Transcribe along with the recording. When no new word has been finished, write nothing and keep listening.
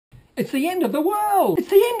It's the end of the world! It's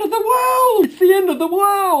the end of the world! It's the end of the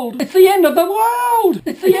world! It's the end of the world!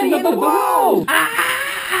 It's the end of the world!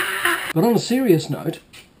 But on a serious note,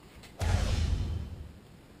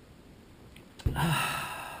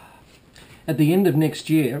 at the end of next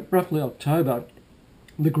year, roughly October,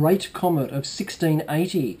 the great comet of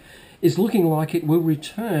 1680 is looking like it will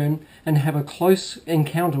return and have a close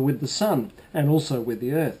encounter with the sun and also with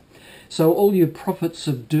the earth. So all you prophets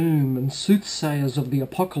of doom and soothsayers of the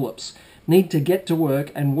apocalypse need to get to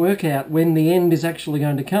work and work out when the end is actually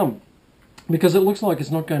going to come. Because it looks like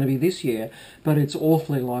it's not going to be this year, but it's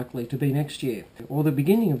awfully likely to be next year, or the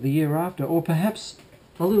beginning of the year after, or perhaps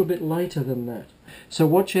a little bit later than that. So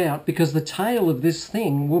watch out, because the tail of this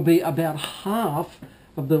thing will be about half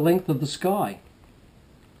of the length of the sky.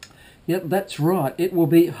 Yep, that's right, it will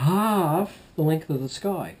be half the length of the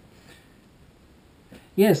sky.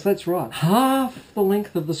 Yes, that's right, half the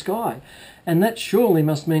length of the sky. And that surely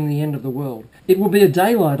must mean the end of the world. It will be a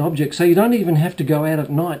daylight object, so you don't even have to go out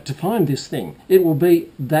at night to find this thing. It will be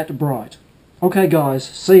that bright. Okay guys,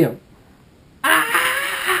 see ya.